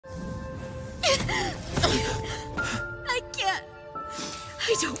I can't.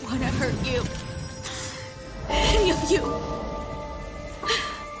 I don't want to hurt you. Any of you.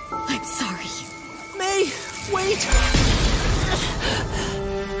 I'm sorry. May, wait!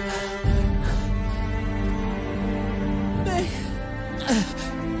 May...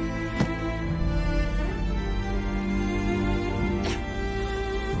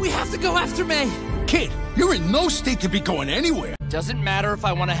 We have to go after May! Kid, you're in no state to be going anywhere. Doesn't matter if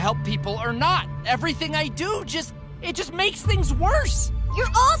I want to help people or not. Everything I do it just makes things worse. You're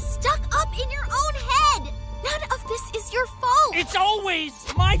all stuck up in your own head. None of this is your fault. It's always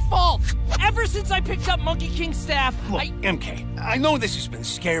my fault. Ever since I picked up Monkey King's staff, Look, MK, I know this has been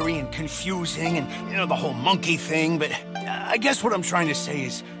scary and confusing and, you know, the whole monkey thing, but I guess what I'm trying to say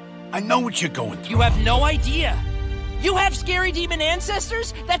is I know what you're going through. You have no idea. You have scary demon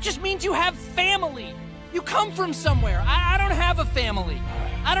ancestors? That just means you have family. You come from somewhere. I don't have a family.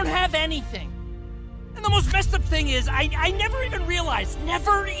 I don't have anything. And the most messed up thing is, I never even realized,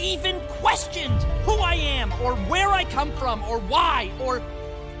 never even questioned who I am, or where I come from, or why, or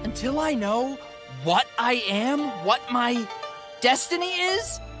until I know what I am, what my destiny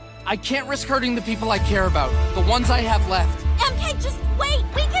is, I can't risk hurting the people I care about, the ones I have left. MK, just wait.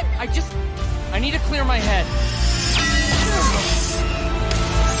 We can... I need to clear my head.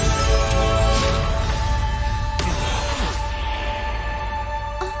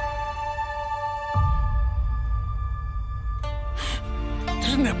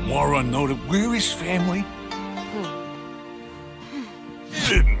 Doesn't that moron know that we're his family? You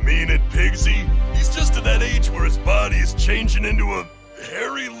didn't mean it, Pigsy. He's just at that age where his body is changing into a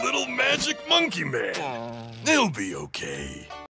hairy little magic monkey man. He'll be okay.